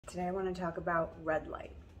Today I want to talk about red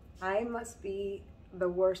light. I must be the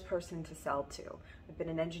worst person to sell to. I've been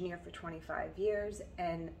an engineer for 25 years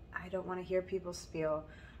and I don't want to hear people spiel.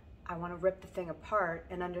 I want to rip the thing apart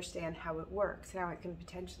and understand how it works and how it can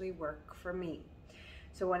potentially work for me.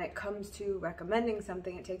 So when it comes to recommending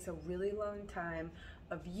something, it takes a really long time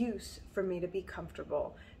of use for me to be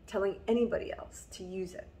comfortable telling anybody else to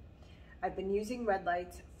use it. I've been using red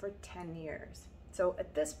lights for 10 years. So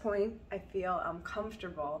at this point, I feel I'm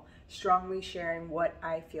comfortable strongly sharing what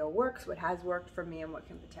I feel works, what has worked for me, and what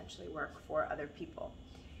can potentially work for other people.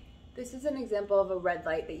 This is an example of a red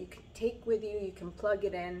light that you can take with you, you can plug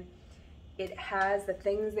it in. It has the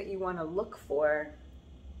things that you want to look for.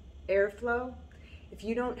 Airflow. If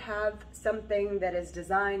you don't have something that is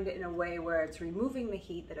designed in a way where it's removing the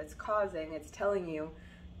heat that it's causing, it's telling you,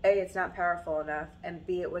 A, it's not powerful enough, and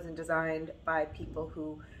B, it wasn't designed by people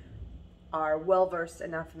who are well-versed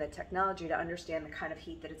enough in the technology to understand the kind of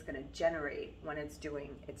heat that it's going to generate when it's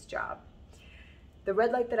doing its job. The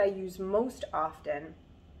red light that I use most often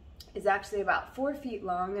is actually about 4 feet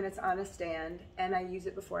long and it's on a stand, and I use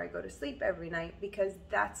it before I go to sleep every night because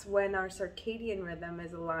that's when our circadian rhythm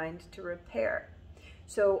is aligned to repair.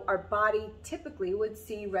 So our body typically would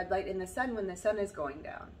see red light in the sun when the sun is going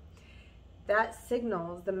down. That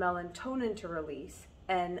signals the melatonin to release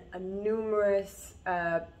and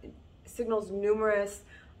signals numerous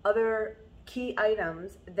other key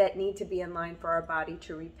items that need to be in line for our body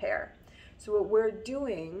to repair. So what we're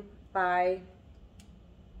doing by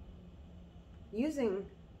using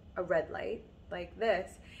a red light like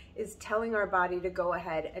this is telling our body to go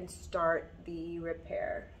ahead and start the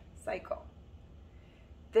repair cycle.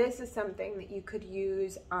 This is something that you could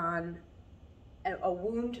use on a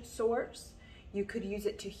wound source. You could use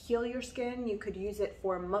it to heal your skin. You could use it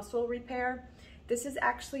for muscle repair. This is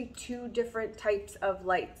actually two different types of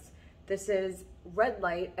lights. This is red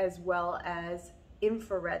light as well as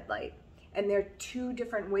infrared light. And they're two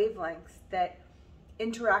different wavelengths that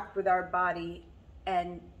interact with our body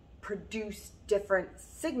and produce different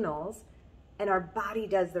signals, and our body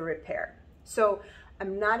does the repair. So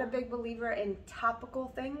I'm not a big believer in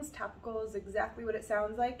topical things. Topical is exactly what it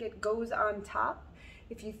sounds like. It goes on top.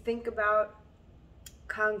 If you think about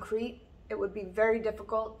concrete, it would be very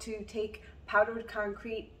difficult to take powdered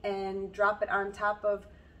concrete and drop it on top of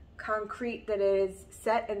concrete that is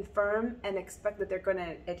set and firm and expect that they're going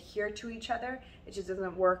to adhere to each other. It just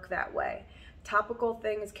doesn't work that way. Topical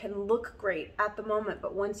things can look great at the moment,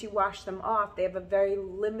 but once you wash them off, they have a very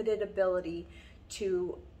limited ability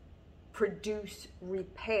to produce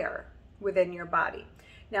repair within your body.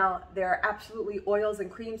 Now, there are absolutely oils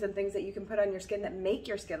and creams and things that you can put on your skin that make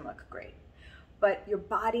your skin look great, but your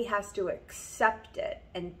body has to accept it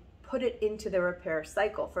and put it into the repair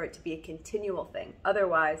cycle for it to be a continual thing.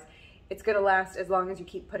 Otherwise, it's going to last as long as you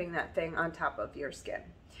keep putting that thing on top of your skin.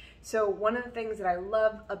 So one of the things that I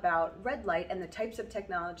love about red light and the types of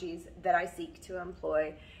technologies that I seek to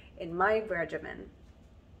employ in my regimen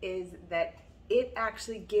is that it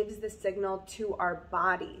actually gives the signal to our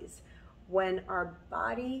bodies. When our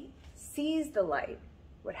body sees the light,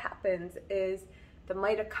 what happens is the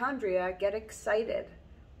mitochondria get excited.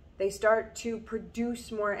 They start to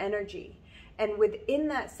produce more energy. And within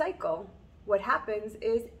that cycle, what happens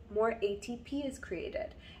is more ATP is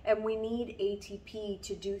created. And we need ATP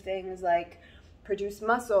to do things like produce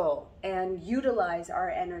muscle and utilize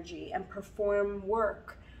our energy and perform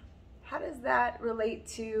work. How does that relate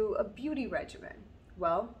to a beauty regimen?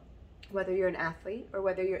 Well, whether you're an athlete or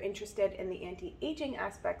whether you're interested in the anti-aging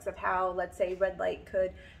aspects of how, let's say, red light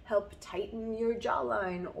could help tighten your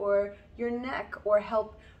jawline or your neck, or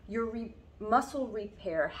help your muscle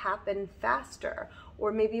repair happen faster,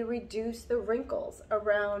 or maybe reduce the wrinkles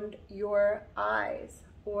around your eyes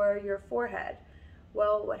or your forehead.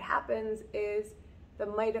 Well, what happens is the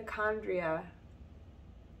mitochondria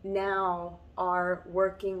now are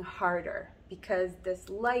working harder because this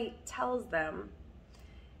light tells them,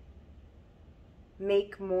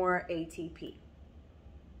 make more ATP.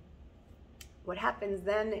 What happens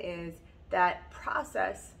then is that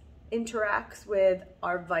process interacts with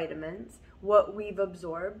our vitamins, what we've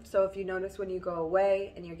absorbed. So if you notice when you go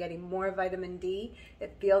away and you're getting more vitamin D,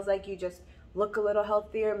 it feels like you just look a little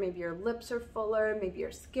healthier, maybe your lips are fuller, maybe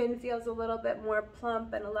your skin feels a little bit more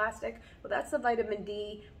plump and elastic. Well, that's the vitamin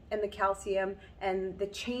D and the calcium and the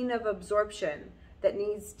chain of absorption that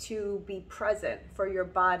needs to be present for your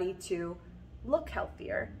body to look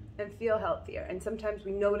healthier and feel healthier. And sometimes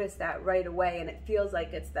we notice that right away and it feels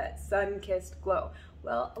like it's that sun-kissed glow.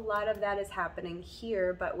 Well, a lot of that is happening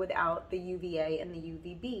here, but without the UVA and the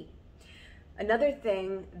UVB. Another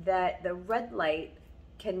thing that the red light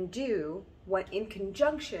can do what in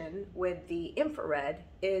conjunction with the infrared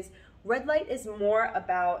is red light is more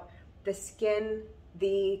about the skin,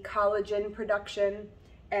 the collagen production,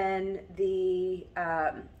 and the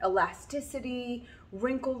elasticity,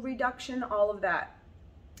 wrinkle reduction, all of that.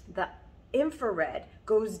 The infrared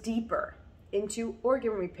goes deeper into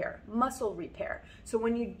organ repair, muscle repair. So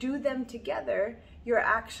when you do them together, you're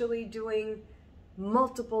actually doing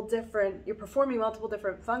you're performing multiple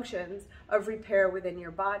different functions of repair within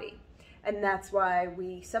your body. And that's why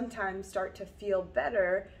we sometimes start to feel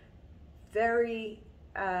better very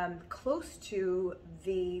close to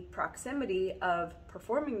the proximity of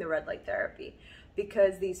performing the red light therapy,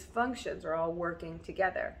 because these functions are all working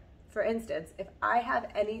together. For instance, if I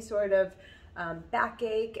have any sort of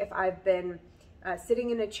backache, if I've been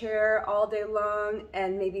sitting in a chair all day long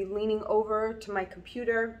and maybe leaning over to my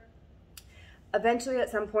computer, eventually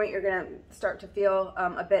at some point you're gonna start to feel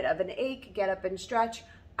a bit of an ache, get up and stretch.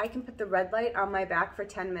 I can put the red light on my back for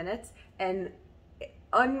 10 minutes and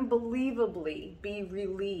unbelievably be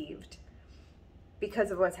relieved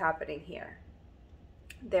because of what's happening here.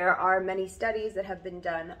 There are many studies that have been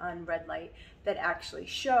done on red light that actually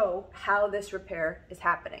show how this repair is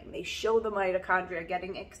happening. They show the mitochondria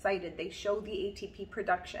getting excited. They show the ATP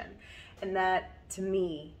production. And that, to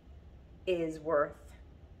me, is worth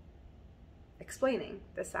explaining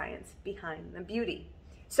the science behind the beauty.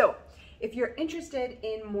 So, if you're interested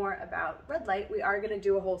in more about red light, we are going to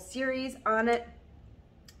do a whole series on it.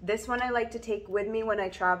 This one I like to take with me when I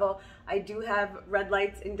travel. I do have red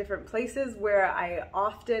lights in different places where I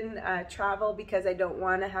often travel, because I don't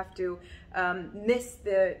want to have to miss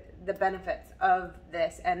the benefits of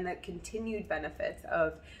this and the continued benefits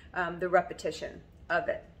of the repetition of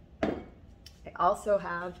it. I also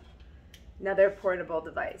have another portable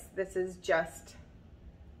device. This is just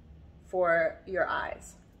for your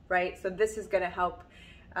eyes, right? So this is going to help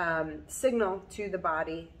signal to the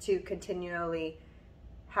body to continually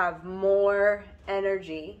have more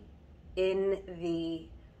energy in the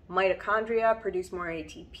mitochondria, produce more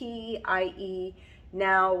ATP, i.e.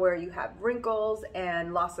 now where you have wrinkles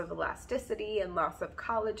and loss of elasticity and loss of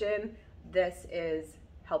collagen, this is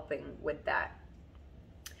helping with that.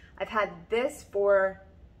 I've had this for,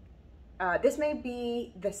 this may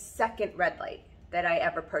be the second red light that I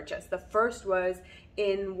ever purchased. The first was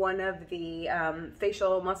in one of the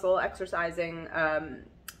facial muscle exercising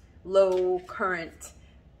low current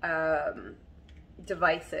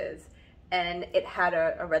devices, and it had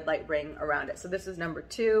a red light ring around it. So this is number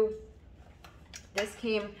 2. This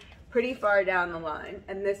came pretty far down the line,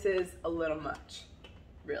 and this is a little much.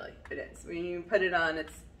 Really, it is. When you put it on,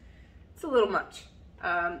 it's a little much.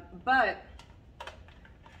 But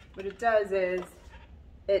what it does is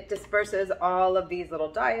it disperses all of these little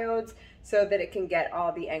diodes so that it can get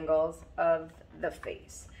all the angles of the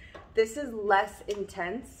face. This is less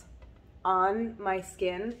intense on my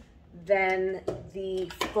skin than the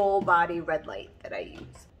full body red light that I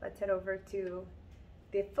use. Let's head over to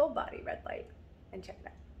the full body red light and check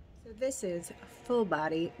that. So this is full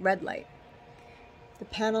body red light. The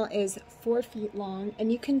panel is 4 feet long,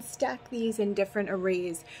 and you can stack these in different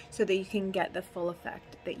arrays so that you can get the full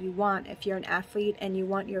effect that you want. If you're an athlete and you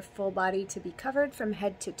want your full body to be covered from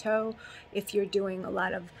head to toe, if you're doing a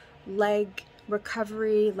lot of leg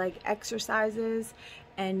recovery, leg exercises,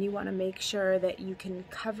 and you want to make sure that you can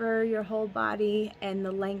cover your whole body and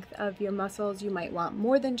the length of your muscles, you might want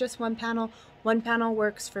more than just one panel. One panel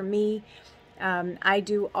works for me. I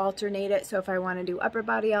do alternate it, so if I want to do upper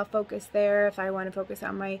body, I'll focus there. If I want to focus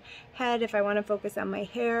on my head, if I want to focus on my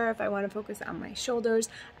hair, if I want to focus on my shoulders,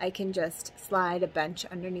 I can just slide a bench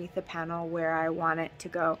underneath the panel where I want it to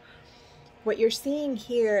go. What you're seeing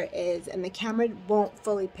here is, and the camera won't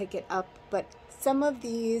fully pick it up, but some of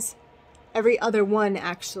these, every other one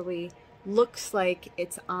actually looks like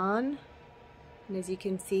it's on. And as you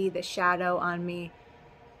can see, the shadow on me,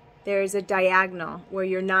 there's a diagonal where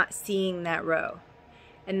you're not seeing that row.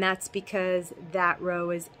 And that's because that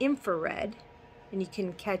row is infrared, and you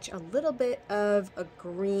can catch a little bit of a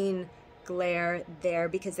green glare there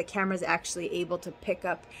because the camera is actually able to pick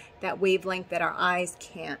up that wavelength that our eyes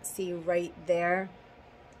can't see right there.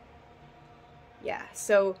 Yeah,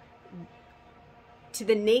 so to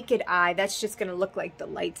the naked eye, that's just going to look like the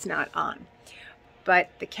light's not on.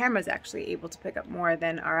 But the camera's actually able to pick up more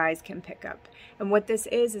than our eyes can pick up. And what this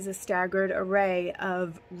is a staggered array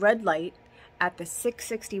of red light at the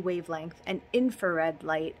 660 wavelength and infrared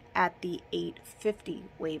light at the 850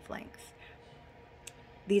 wavelength.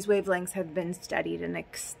 These wavelengths have been studied in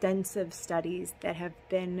extensive studies that have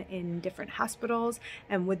been in different hospitals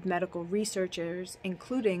and with medical researchers,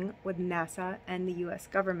 including with NASA and the US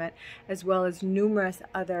government, as well as numerous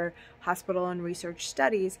other hospital and research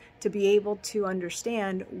studies, to be able to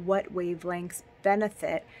understand what wavelengths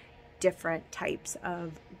benefit different types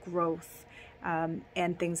of growth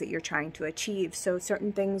and things that you're trying to achieve. So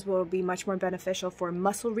certain things will be much more beneficial for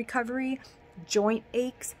muscle recovery, joint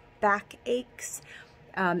aches, back aches,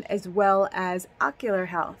 as well as ocular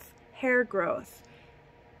health, hair growth,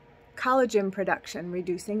 collagen production,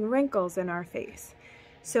 reducing wrinkles in our face.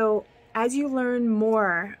 So as you learn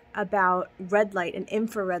more about red light and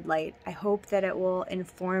infrared light, I hope that it will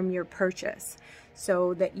inform your purchase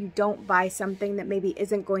so that you don't buy something that maybe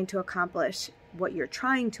isn't going to accomplish what you're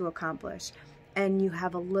trying to accomplish, and you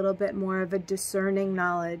have a little bit more of a discerning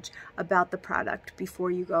knowledge about the product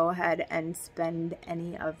before you go ahead and spend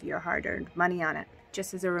any of your hard-earned money on it.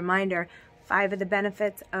 Just as a reminder, 5 of the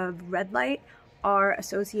benefits of red light are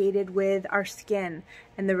associated with our skin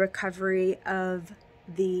and the recovery of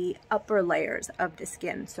the upper layers of the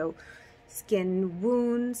skin. So skin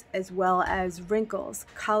wounds as well as wrinkles,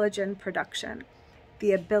 collagen production,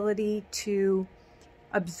 the ability to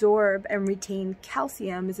absorb and retain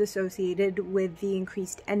calcium is associated with the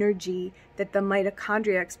increased energy that the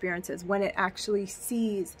mitochondria experiences when it actually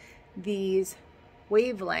sees these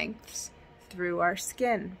wavelengths through our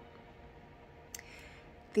skin.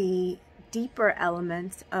 The deeper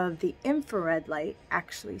elements of the infrared light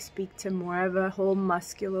actually speak to more of a whole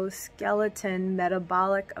musculoskeleton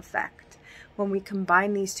metabolic effect. When we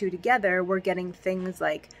combine these two together, we're getting things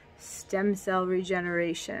like stem cell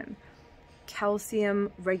regeneration,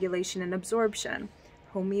 calcium regulation and absorption,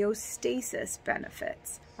 homeostasis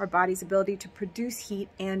benefits, our body's ability to produce heat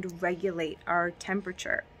and regulate our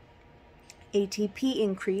temperature, ATP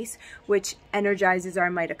increase, which energizes our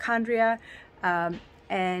mitochondria,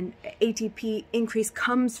 and ATP increase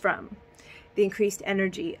comes from the increased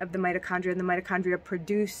energy of the mitochondria, and the mitochondria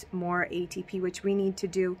produce more ATP, which we need to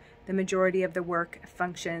do the majority of the work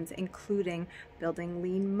functions, including building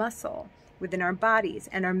lean muscle within our bodies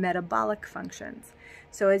and our metabolic functions.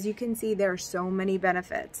 So as you can see, there are so many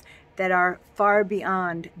benefits that are far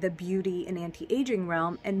beyond the beauty and anti-aging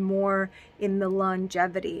realm and more in the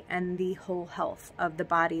longevity and the whole health of the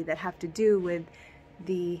body that have to do with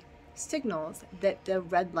the signals that the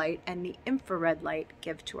red light and the infrared light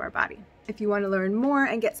give to our body. If you want to learn more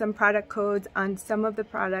and get some product codes on some of the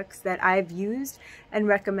products that I've used and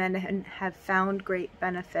recommend and have found great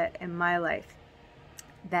benefit in my life,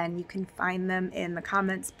 then you can find them in the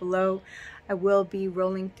comments below. I will be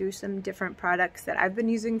rolling through some different products that I've been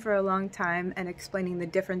using for a long time and explaining the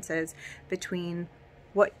differences between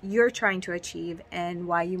what you're trying to achieve and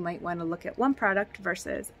why you might want to look at one product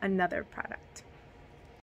versus another product.